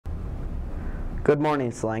Good morning,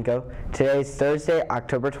 Solanco. Today is Thursday,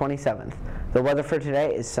 October 27th. The weather for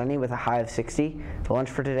today is sunny with a high of 60. The lunch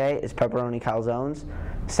for today is pepperoni calzones,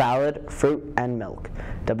 salad, fruit, and milk.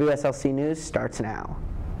 WSLC News starts now.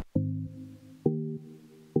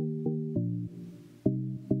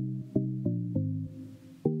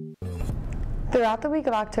 Throughout the week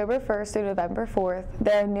of October 1st through November 4th,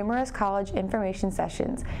 there are numerous college information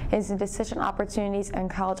sessions, instant decision opportunities, and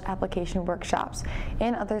college application workshops,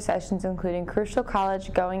 and other sessions including crucial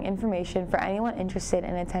college-going information for anyone interested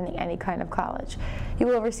in attending any kind of college. You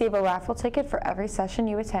will receive a raffle ticket for every session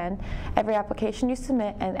you attend, every application you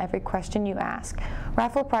submit, and every question you ask.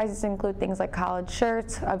 Raffle prizes include things like college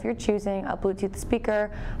shirts of your choosing, a Bluetooth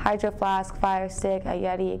speaker, hydro flask, fire stick, a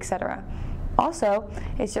Yeti, etc. Also,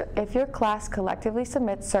 if your class collectively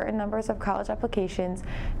submits certain numbers of college applications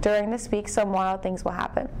during this week, some wild things will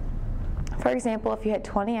happen. For example, if you hit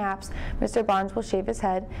 20 apps, Mr. Bonds will shave his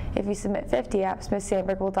head. If you submit 50 apps, Ms.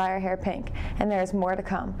 Sandberg will dye her hair pink. And there is more to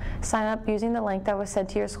come. Sign up using the link that was sent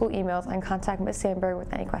to your school emails and contact Ms. Sandberg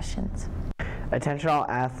with any questions. Attention all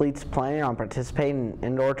athletes planning on participating in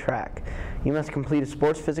indoor track. You must complete a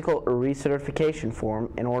sports physical or recertification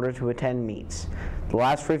form in order to attend meets. The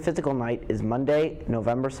last free physical night is Monday,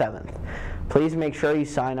 November 7th. Please make sure you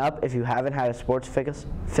sign up if you haven't had a sports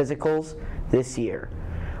physicals this year.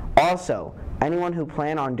 Also, anyone who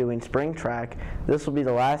plan on doing spring track, this will be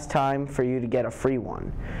the last time for you to get a free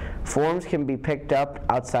one. Forms can be picked up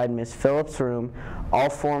outside Ms. Phillips' room. All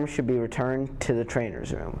forms should be returned to the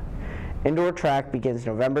trainer's room. Indoor track begins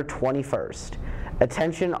November 21st.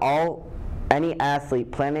 Attention any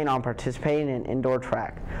athlete planning on participating in indoor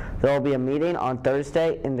track. There will be a meeting on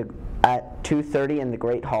Thursday at 2:30 in the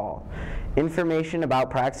Great Hall. Information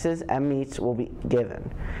about practices and meets will be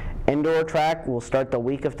given. Indoor track will start the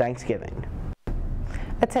week of Thanksgiving.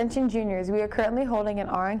 Attention juniors, we are currently holding an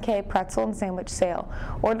R&K pretzel and sandwich sale.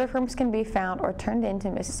 Order forms can be found or turned in to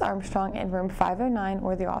Mrs. Armstrong in room 509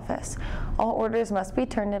 or the office. All orders must be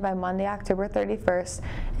turned in by Monday, October 31st,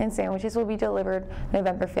 and sandwiches will be delivered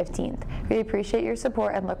November 15th. We appreciate your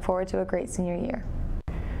support and look forward to a great senior year.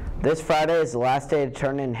 This Friday is the last day to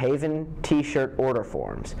turn in Haven T-shirt order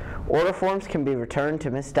forms. Order forms can be returned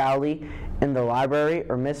to Miss Dowley in the library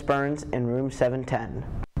or Miss Burns in room 710.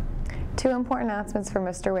 Two important announcements for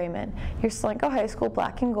Mr. Wayman. Your Solanco High School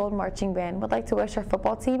Black and Gold Marching Band would like to wish our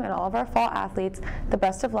football team and all of our fall athletes the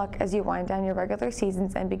best of luck as you wind down your regular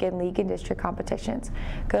seasons and begin league and district competitions.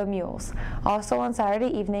 Go Mules. Also on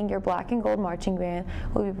Saturday evening, your Black and Gold Marching Band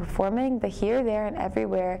will be performing the Here, There, and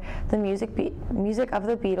Everywhere, the music of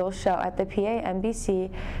the Beatles show at the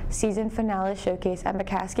PA-NBC season finale showcase at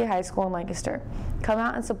McCaskey High School in Lancaster. Come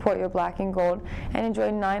out and support your Black and Gold and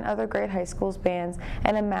enjoy 9 other great high schools bands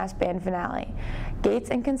and a mass band finale.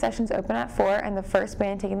 Gates and concessions open at 4 and the first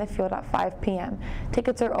band taking the field at 5 p.m.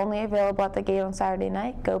 Tickets are only available at the gate on Saturday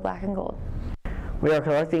night. Go Black and Gold. We are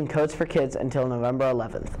collecting coats for kids until November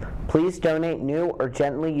 11th. Please donate new or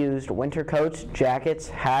gently used winter coats, jackets,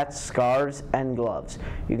 hats, scarves, and gloves.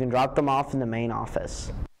 You can drop them off in the main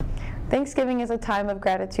office. Thanksgiving is a time of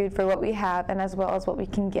gratitude for what we have and as well as what we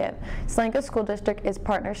can give. Solanco School District is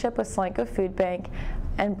partnership with Solanco Food Bank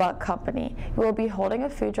and Buck Company. We will be holding a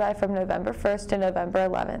food drive from November 1st to November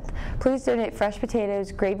 11th. Please donate fresh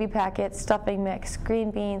potatoes, gravy packets, stuffing mix,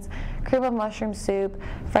 green beans, cream of mushroom soup,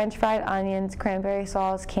 French fried onions, cranberry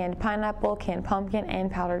sauce, canned pineapple, canned pumpkin,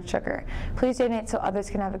 and powdered sugar. Please donate so others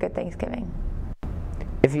can have a good Thanksgiving.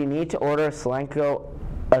 If you need to order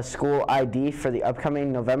a school ID for the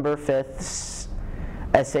upcoming November 5th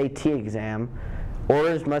SAT exam,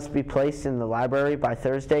 orders must be placed in the library by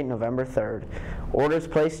Thursday, November 3rd. Orders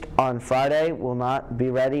placed on Friday will not be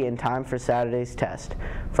ready in time for Saturday's test.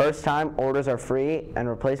 First time orders are free and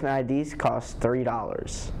replacement IDs cost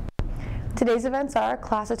 $3. Today's events are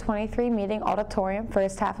Class of 23 meeting auditorium,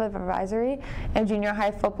 first half of advisory, and junior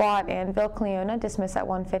high football at Annville, Cleona, dismissed at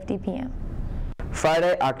 1:50 p.m.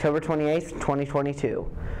 Friday, October 28th,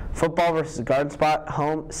 2022. Football versus Garden Spot,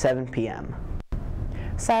 home, 7 p.m.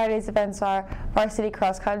 Saturday's events are varsity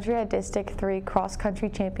cross country at District 3 Cross Country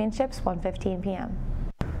Championships, 1:15 p.m.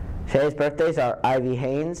 Today's birthdays are Ivy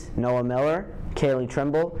Haynes, Noah Miller, Kaylee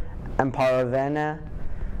Trimble, and Paravana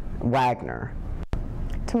Wagner.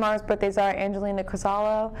 Tomorrow's birthdays are Angelina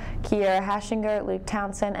Cosalo, Kiera Hashinger, Luke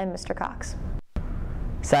Townsend, and Mr. Cox.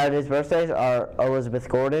 Saturday's birthdays are Elizabeth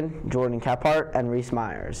Gordon, Jordan Kephart, and Reese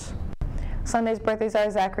Myers. Sunday's birthdays are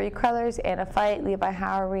Zachary Crothers, Anna Fight, Levi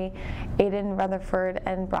Howery, Aiden Rutherford,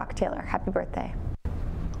 and Brock Taylor. Happy birthday.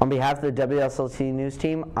 On behalf of the WSLC News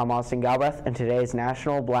Team, I'm Austin Galbraith, and today is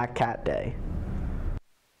National Black Cat Day.